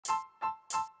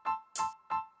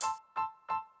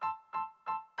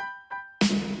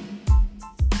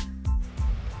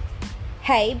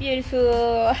Hey,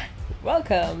 beautiful!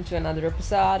 Welcome to another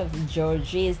episode of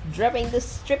Jorgy's Dripping the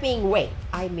Stripping. Wait,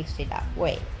 I mixed it up.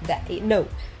 No.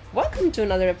 Welcome to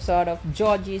another episode of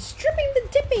Jorgy's Stripping the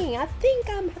Dipping. I think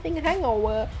I'm having a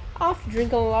hangover after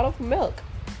drinking a lot of milk.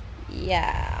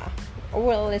 Yeah.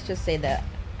 Well, let's just say that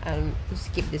and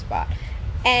skip this part.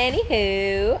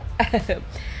 Anywho,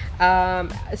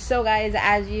 so guys,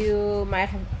 as you might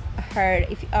have heard,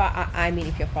 if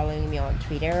you're following me on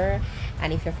Twitter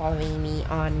and if you're following me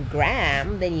on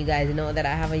Gram, then you guys know that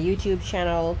I have a YouTube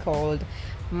channel called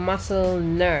Muscle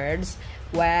Nerds,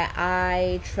 where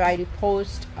I try to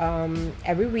post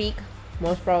every week,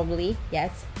 most probably,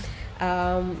 yes,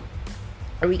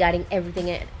 regarding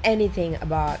everything and anything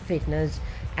about fitness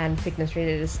and fitness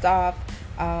related stuff,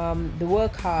 the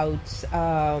workouts,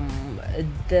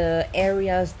 the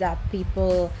areas that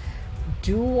people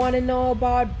do want to know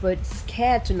about but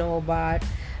scared to know about,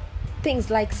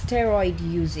 things like steroid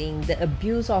using, the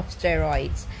abuse of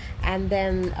steroids, and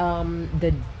then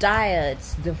the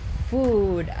diets, the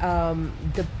food,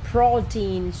 the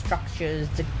protein structures,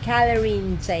 the calorie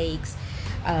intakes,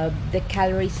 the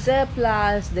calorie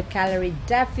surplus, the calorie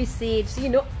deficits,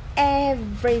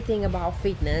 everything about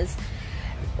fitness.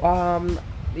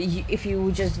 If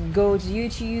you just go to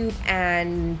YouTube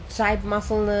and type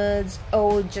Muscle Nerds,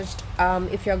 or just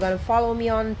if you're gonna follow me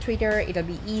on Twitter, it'll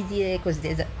be easier because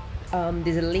there's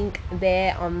a link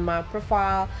there on my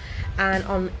profile, and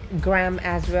on Gram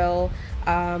as well.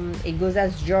 It goes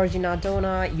as Jorgy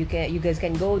Nardona. You guys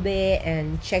can go there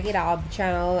and check it out, the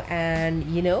channel, and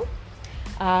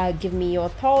give me your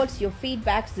thoughts, your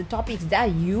feedbacks, the topics that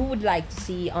you would like to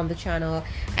see on the channel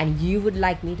and you would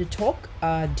like me to talk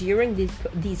during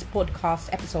these podcast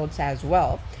episodes as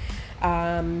well.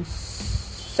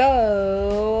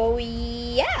 So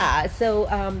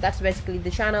that's basically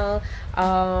the channel.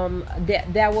 I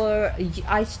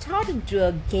started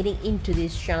getting into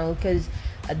this channel because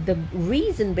the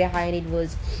reason behind it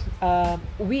was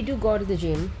we do go to the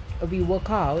gym, we work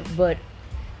out, but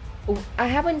I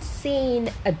haven't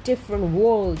seen a different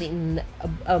world in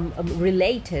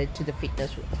related to the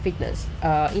fitness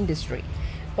industry.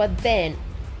 But then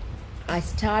I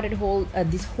started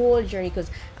this whole journey,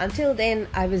 because until then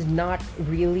I was not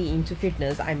really into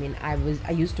fitness. I mean, I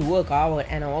used to work out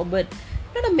and all, but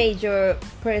not a major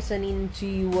person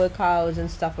into workouts and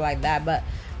stuff like that. But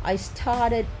I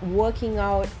started working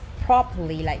out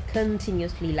properly, like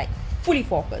continuously, like fully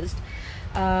focused.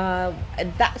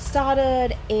 That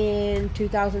started in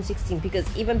 2016, because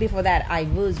even before that I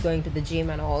was going to the gym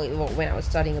and all. When I was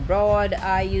studying abroad,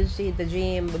 I used to hit the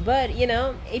gym, but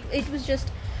it was just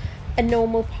a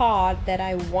normal part that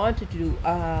I wanted to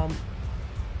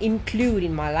include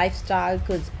in my lifestyle,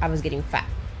 because I was getting fat.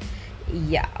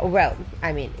 Yeah, well,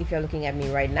 I mean, if you're looking at me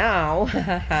right now,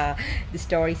 the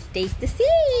story stays the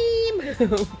same.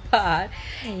 But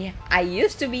I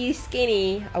used to be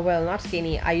skinny. Well, not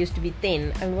skinny. I used to be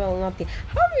thin. And well, not thin.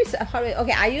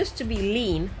 Okay, I used to be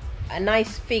lean, a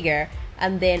nice figure,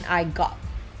 and then I got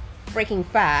freaking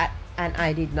fat, and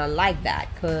I did not like that,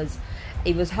 because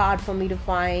it was hard for me to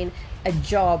find a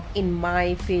job in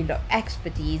my field of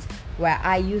expertise, where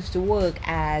I used to work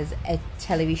as a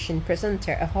television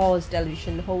presenter,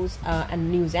 television host, and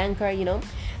news anchor,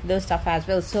 those stuff as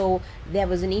well. So there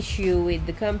was an issue with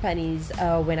the companies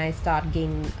when I started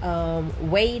gaining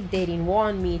weight. They didn't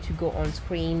want me to go on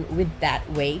screen with that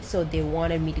weight, so they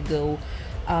wanted me to go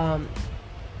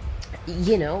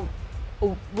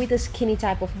with a skinny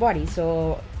type of body.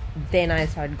 So then I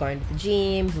started going to the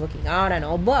gym, working out and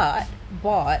all, but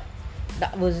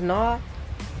that was not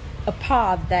a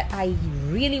part that I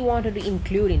really wanted to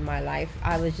include in my life.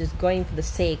 I was just going for the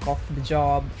sake of the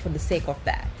job, for the sake of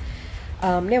that.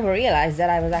 Never realized that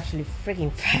I was actually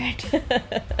freaking fat.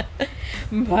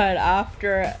 But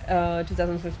after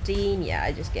 2015,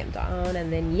 I just came down,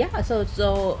 and then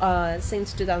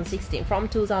since 2016, from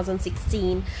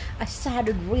 2016 I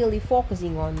started really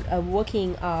focusing on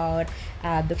working out,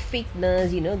 the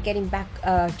fitness, getting back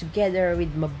together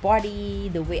with my body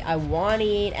the way I want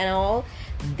it and all.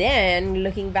 Then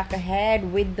looking back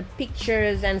ahead with the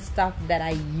pictures and stuff that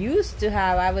I used to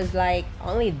have, I was like,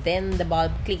 only then the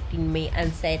bulb clicked in me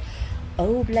and said,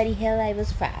 oh bloody hell, I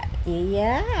was fat.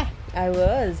 Yeah, I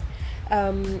was.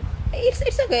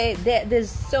 It's okay. There's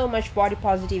so much body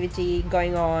positivity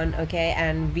going on, okay,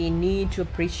 and we need to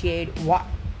appreciate what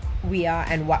we are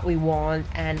and what we want,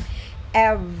 and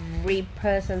every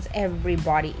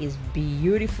body is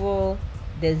beautiful.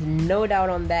 There's no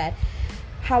doubt on that.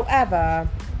 However,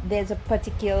 there's a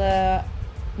particular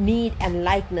need and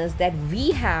likeness that we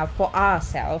have for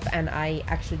ourselves, and I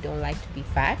actually don't like to be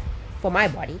fat for my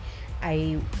body.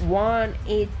 I want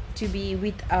it to be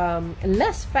with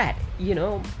less fat,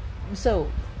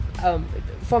 so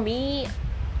for me,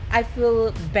 I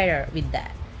feel better with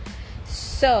that.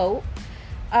 So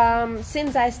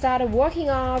since I started working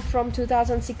out from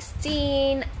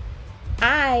 2016,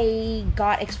 I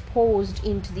got exposed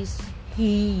into this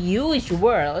huge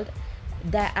world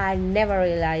that I never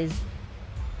realized,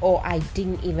 or I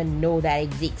didn't even know that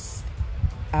exists.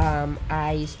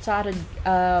 I started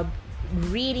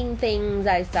reading things,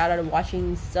 I started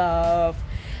watching stuff,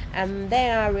 and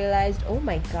then I realized, oh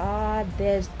my god,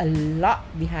 there's a lot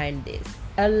behind this.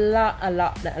 A lot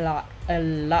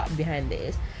behind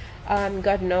this.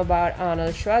 Got to know about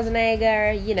Arnold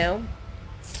Schwarzenegger,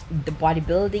 the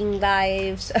bodybuilding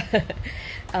lives.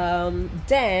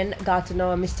 Then got to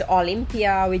know Mr.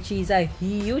 Olympia, which is a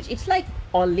huge, it's like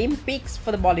Olympics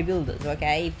for the bodybuilders.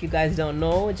 Okay, if you guys don't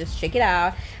know, just check it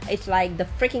out. It's like the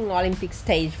freaking Olympic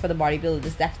stage for the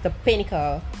bodybuilders. That's the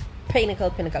pinnacle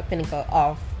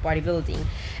of bodybuilding.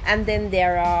 And then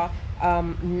there are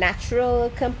natural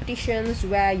competitions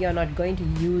where you're not going to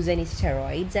use any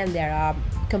steroids, and there are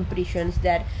competitions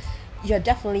that you're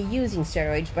definitely using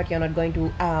steroids, but you're not going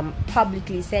to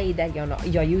publicly say that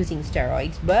you're using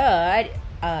steroids. But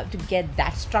to get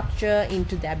that structure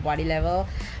into that body level,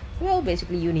 well,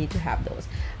 basically you need to have those.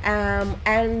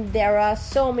 And there are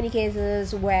so many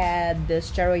cases where the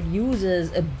steroid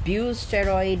users abuse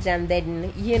steroids, and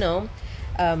then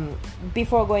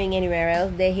before going anywhere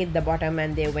else, they hit the bottom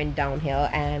and they went downhill,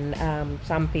 and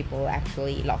some people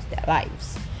actually lost their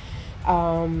lives.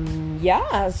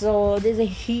 So there's a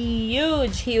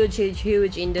huge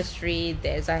industry.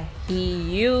 There's a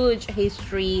huge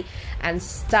history and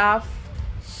stuff.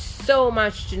 So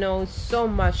much to know, so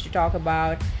much to talk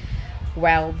about.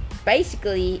 Well,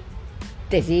 basically,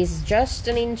 this is just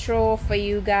an intro for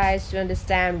you guys to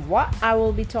understand what I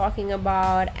will be talking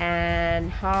about and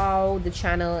how the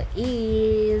channel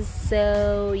is.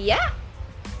 So yeah.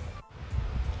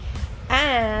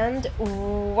 And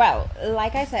well,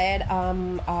 like I said,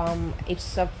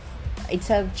 it's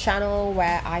a channel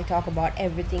where I talk about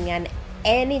everything and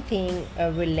anything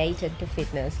related to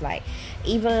fitness, like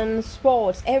even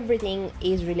sports. Everything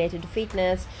is related to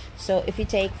fitness. So if you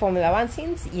take Formula One,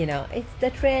 since it's the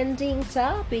trending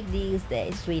topic these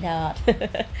days, sweetheart.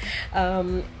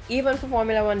 Even for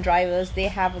Formula One drivers, they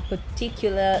have a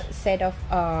particular set of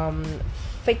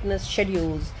fitness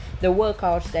schedules, the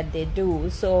workouts that they do.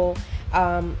 So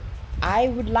I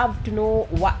would love to know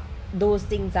what those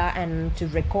things are, and to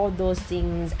record those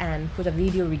things and put a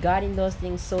video regarding those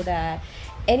things, so that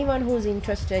anyone who's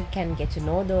interested can get to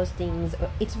know those things.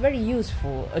 It's very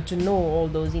useful to know all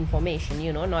those information.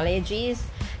 Knowledge is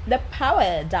the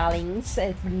power, darlings.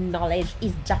 Knowledge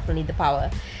is definitely the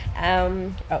power.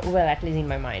 Well, at least in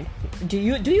my mind. Do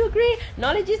you agree?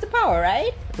 Knowledge is the power,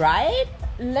 right?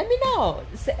 Let me know.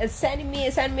 Send me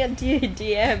a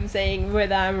DM saying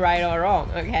whether I'm right or wrong.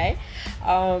 Okay.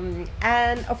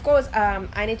 And of course,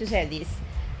 I need to say this.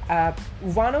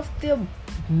 One of the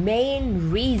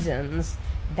main reasons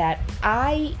that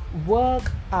I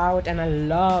work out and I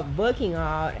love working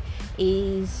out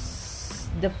is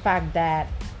the fact that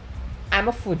I'm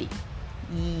a foodie.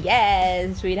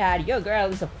 Yes, sweetheart, your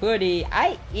girl is a foodie.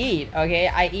 I eat, okay?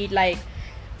 I eat like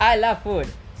I love food.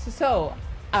 So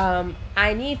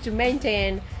I need to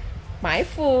maintain my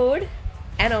food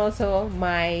and also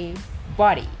my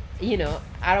body.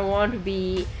 I don't want to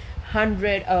be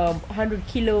 100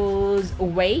 kilos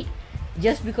weight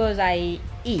just because I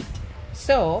eat.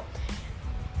 So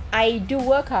I do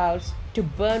workouts to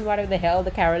burn whatever the hell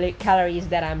the calories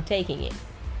that I'm taking in.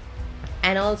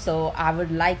 And also I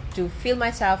would like to feel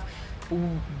myself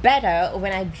better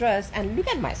when I dress and look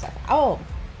at myself. Oh,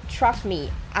 trust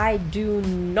me, I do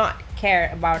not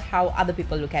care about how other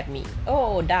people look at me.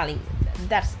 Oh, darling,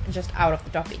 that's just out of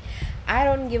the topic. I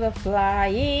don't give a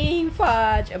flying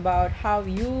fudge about how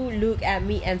you look at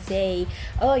me and say,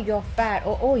 oh, you're fat,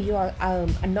 or oh, you are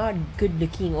not good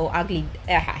looking or ugly.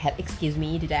 Excuse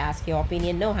me, did I ask your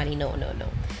opinion? No, honey, no.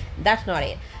 That's not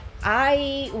it.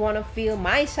 I want to feel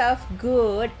myself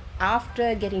good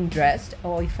after getting dressed,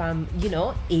 or if I'm,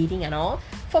 eating and all,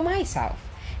 for myself.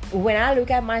 When I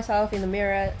look at myself in the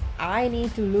mirror, I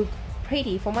need to look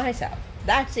pretty for myself.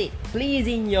 That's it.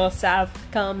 Pleasing yourself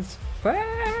comes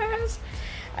first.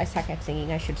 I suck at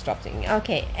singing. I should stop singing.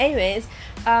 Okay, anyways,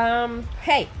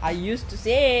 hey, I used to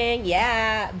sing,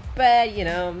 yeah, but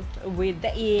with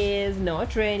the ears, no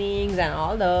trainings and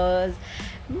all those,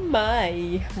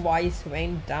 my voice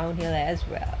went downhill as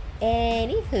well.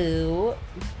 Anywho,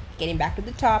 getting back to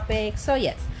the topic. So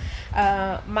yes,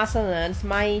 Muscle Nerds,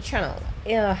 my channel.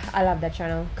 Yeah, I love that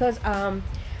channel because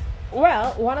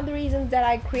Well, one of the reasons that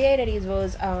I created it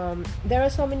was there are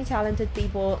so many talented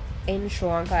people in Sri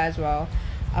Lanka as well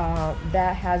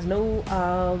that has no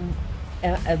uh,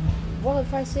 well,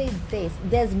 if I say this,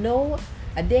 there's no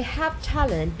they have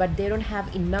talent, but they don't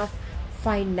have enough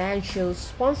financial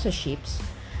sponsorships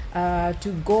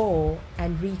to go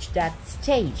and reach that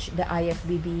stage, the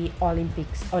IFBB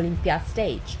Olympics Olympia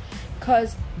stage.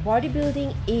 Because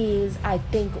bodybuilding is, I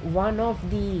think, one of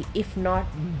the, if not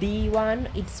the one,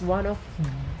 it's one of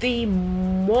the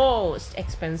most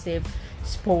expensive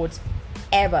sports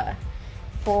ever.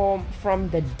 From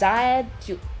the diet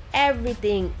to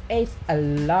everything, it's a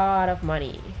lot of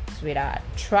money, sweetheart.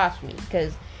 Trust me,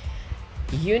 because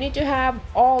you need to have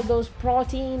all those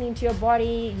protein into your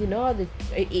body,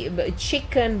 the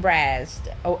chicken breast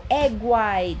or egg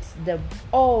whites, the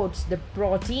oats, the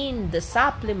protein, the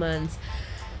supplements.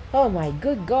 Oh my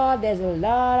good god, there's a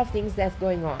lot of things that's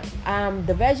going on.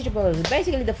 The vegetables,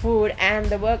 basically the food, and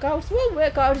the workouts. Well,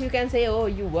 workouts, you can say, oh,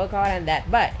 you work out and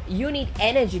that, but you need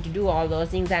energy to do all those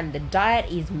things, and the diet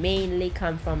is mainly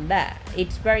come from that.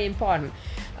 It's very important.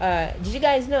 Did you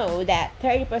guys know that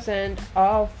 30%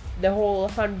 of the whole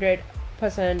 100%,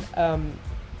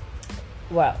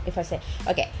 well, if I say,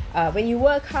 okay, when you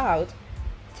work out,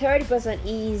 30%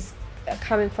 is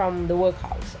coming from the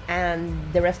workouts,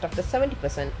 and the rest of the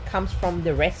 70% comes from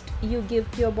the rest you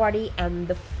give to your body and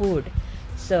the food.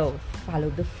 So follow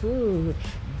the food.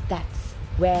 That's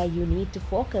where you need to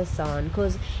focus on,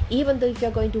 because even though if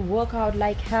you're going to work out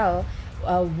like hell,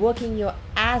 working your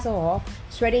ass off,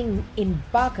 sweating in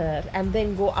bucket, and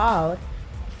then go out,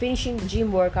 finishing the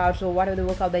gym workouts or whatever the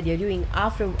workout that you're doing,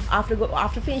 after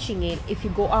finishing it, if you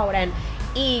go out and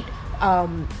eat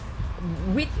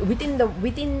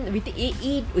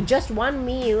eat just one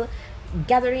meal,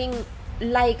 gathering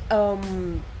like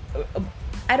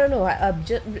I don't know,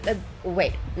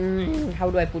 wait,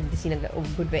 how do I put this in a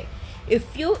good way?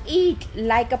 If you eat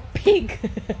like a pig,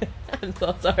 I'm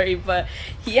so sorry, but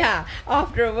yeah,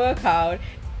 after a workout,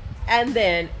 and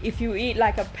then if you eat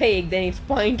like a pig, then it's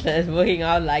pointless working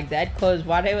out like that, because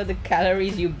whatever the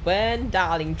calories you burn,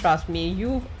 darling, trust me,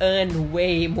 you've earned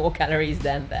way more calories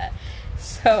than that.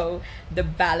 So the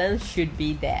balance should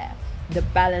be there. The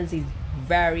balance is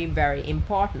very, very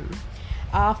important.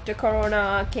 After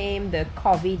Corona came the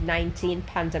COVID-19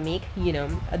 pandemic.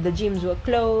 The gyms were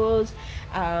closed.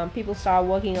 People started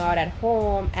working out at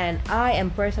home, and I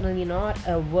am personally not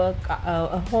a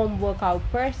home workout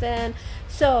person.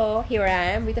 So here I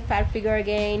am with a fat figure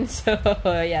again. So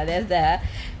yeah, there's that.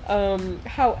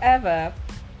 However,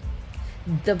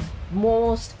 the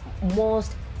most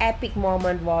epic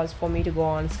moment was for me to go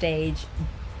on stage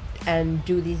and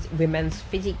do this women's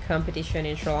physique competition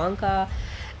in Sri Lanka.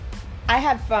 I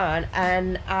had fun,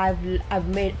 and I've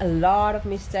made a lot of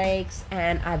mistakes,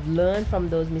 and I've learned from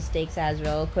those mistakes as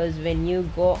well, because when you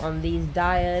go on these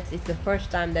diets, it's the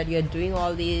first time that you're doing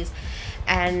all these,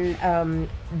 and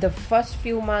the first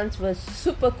few months was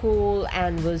super cool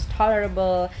and was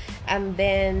tolerable, and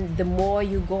then the more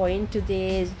you go into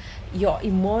this, your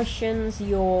emotions,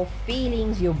 your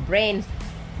feelings, your brain,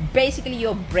 basically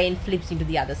your brain flips into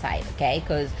the other side, okay?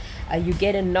 Because you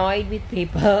get annoyed with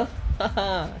people.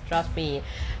 Trust me,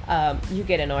 you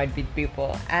get annoyed with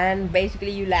people, and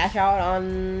basically you lash out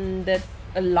on the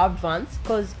loved ones,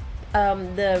 because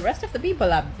the rest of the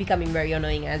people are becoming very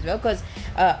annoying as well, because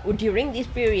during this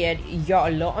period you're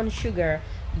low on sugar,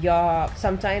 you're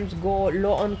sometimes go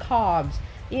low on carbs.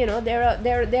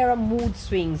 There are mood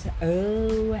swings.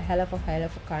 Oh, hell of a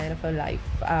kind of a life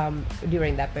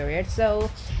during that period.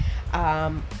 So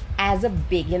as a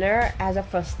beginner, as a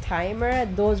first timer,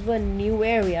 those were new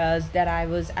areas that I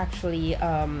was actually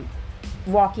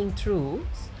walking through.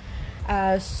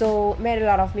 So made a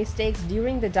lot of mistakes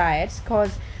during the diets,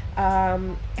 because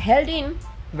held in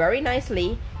very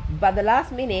nicely, but the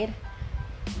last minute,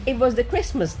 it was the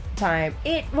Christmas time.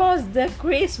 It was the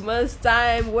Christmas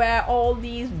time where all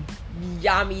these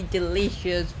yummy,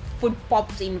 delicious food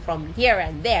pops in from here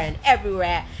and there and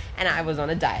everywhere, and I was on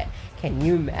a diet. Can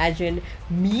you imagine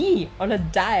me on a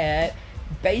diet,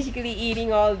 basically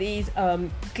eating all these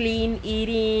clean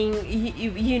eating,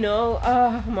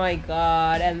 oh my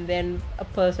god, and then a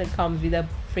person comes with a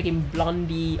freaking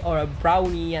blondie or a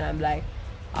brownie, and I'm like,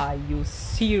 are you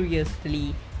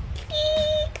seriously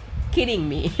kidding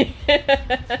me?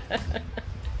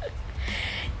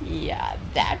 Yeah,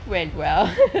 that went well.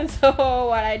 So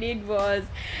what I did was,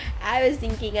 I was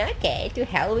thinking, okay, to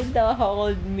hell with the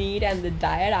whole meat and the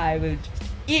diet, I will just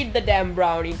eat the damn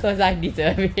brownie because I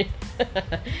deserve it.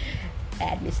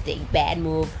 Bad mistake, bad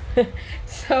move.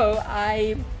 So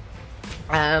I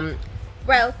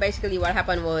Well, basically, what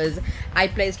happened was I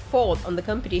placed fourth on the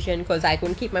competition because I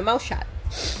couldn't keep my mouth shut.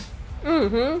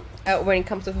 When it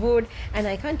comes to food, and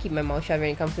I can't keep my mouth shut when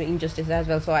it comes to injustice as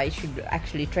well. So I should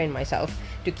actually train myself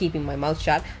to keeping my mouth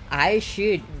shut. I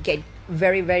should get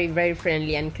very, very, very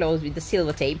friendly and close with the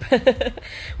silver tape.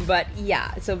 But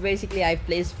yeah, so basically I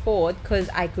placed fourth because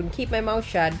I couldn't keep my mouth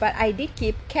shut, but I did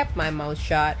kept my mouth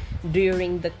shut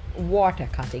during the water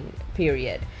cutting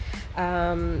period.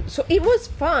 So it was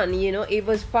fun, it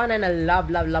was fun, and I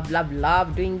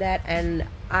love doing that, and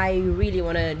I really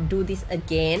want to do this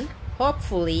again,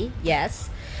 hopefully. Yes.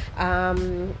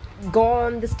 Go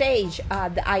on the stage,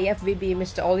 the IFBB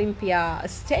Mr. Olympia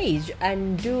stage,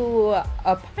 and do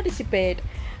participate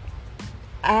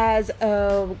as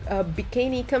a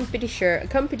bikini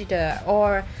competitor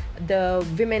or the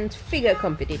women's figure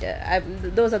competitor.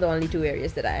 Those are the only two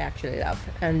areas that I actually love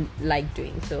and like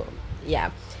doing. So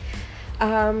yeah.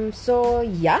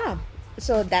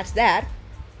 So that's that.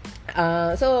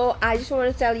 So I just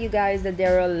want to tell you guys that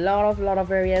there are a lot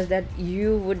of areas that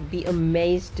you would be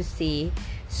amazed to see.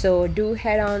 So do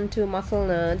head on to Muscle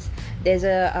Nerds. There's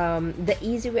the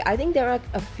easy way. I think there are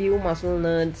a few Muscle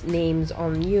Nerds names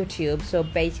on YouTube. So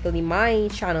basically my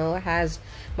channel has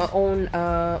my own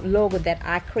logo that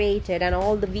I created, and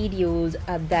all the videos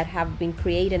that have been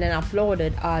created and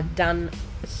uploaded are done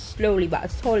solely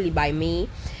by me.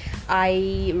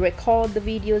 I record the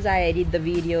videos, I edit the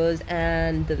videos,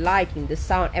 and the lighting, the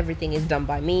sound, everything is done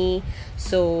by me.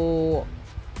 So,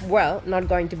 well, not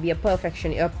going to be a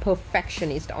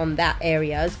perfectionist on that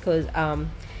areas, because I'm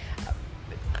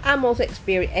also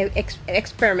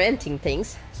experimenting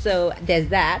things. So there's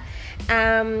that.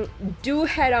 Do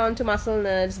head on to Muscle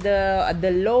Nerds.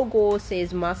 The logo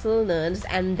says Muscle Nerds,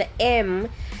 and the M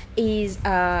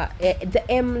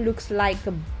looks like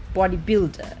a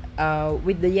bodybuilder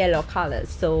with the yellow colors.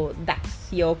 So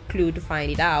that's your clue to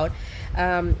find it out.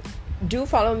 Do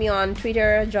follow me on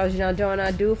Twitter, Georgina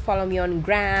Donna. Do follow me on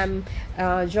Gram,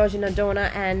 Georgina Donna,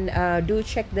 and do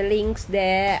check the links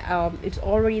there. It's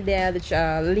already there,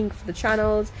 the link for the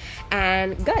channels.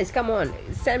 And guys, come on,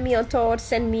 send me your thoughts,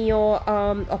 send me your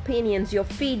opinions, your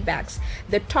feedbacks,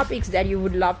 the topics that you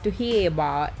would love to hear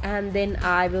about, and then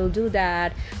I will do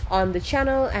that on the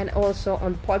channel and also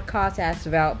on podcast as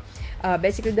well.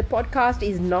 Basically, the podcast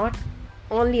is not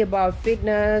only about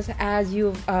fitness, as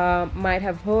you might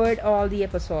have heard all the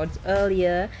episodes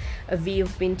earlier.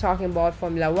 We've been talking about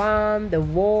Formula One, the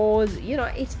wars,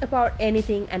 it's about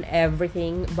anything and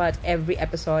everything, but every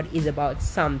episode is about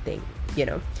something,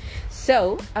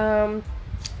 so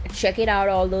check it out,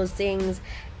 all those things,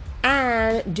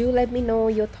 and do let me know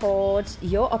your thoughts,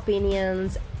 your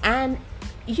opinions, and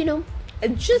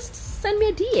just send me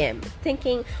a DM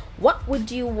thinking, what would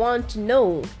you want to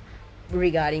know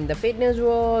regarding the fitness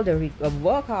world, the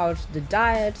workouts, the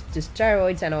diets, the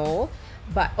steroids and all,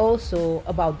 but also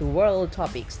about the world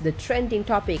topics, the trending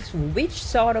topics, which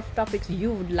sort of topics you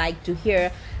would like to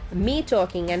hear me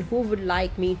talking, and who would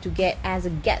like me to get as a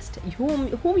guest, whom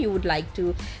you would like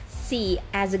to see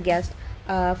as a guest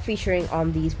featuring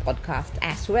on these podcasts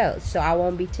as well. So I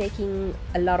won't be taking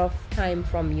a lot of time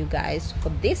from you guys for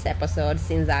this episode,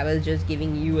 since I was just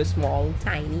giving you a small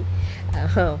tiny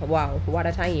wow, what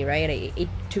a tiny, right? It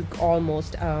took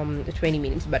almost 20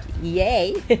 minutes, but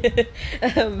yay.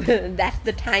 That's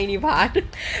the tiny part.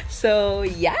 So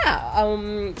yeah,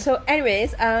 so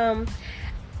anyways,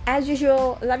 as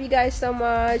usual, love you guys so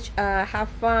much. Have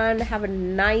fun, have a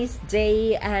nice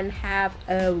day, and have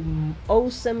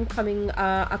awesome coming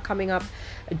up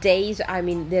days. I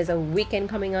mean, there's a weekend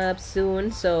coming up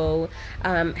soon, so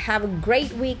have a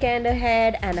great weekend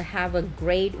ahead, and have a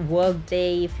great work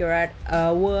day if you're at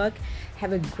work.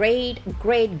 Have a great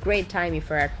time if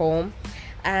you're at home,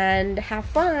 and have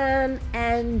fun,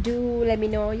 and do let me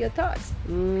know your thoughts.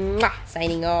 Mwah!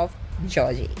 Signing off,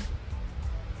 Jorgy.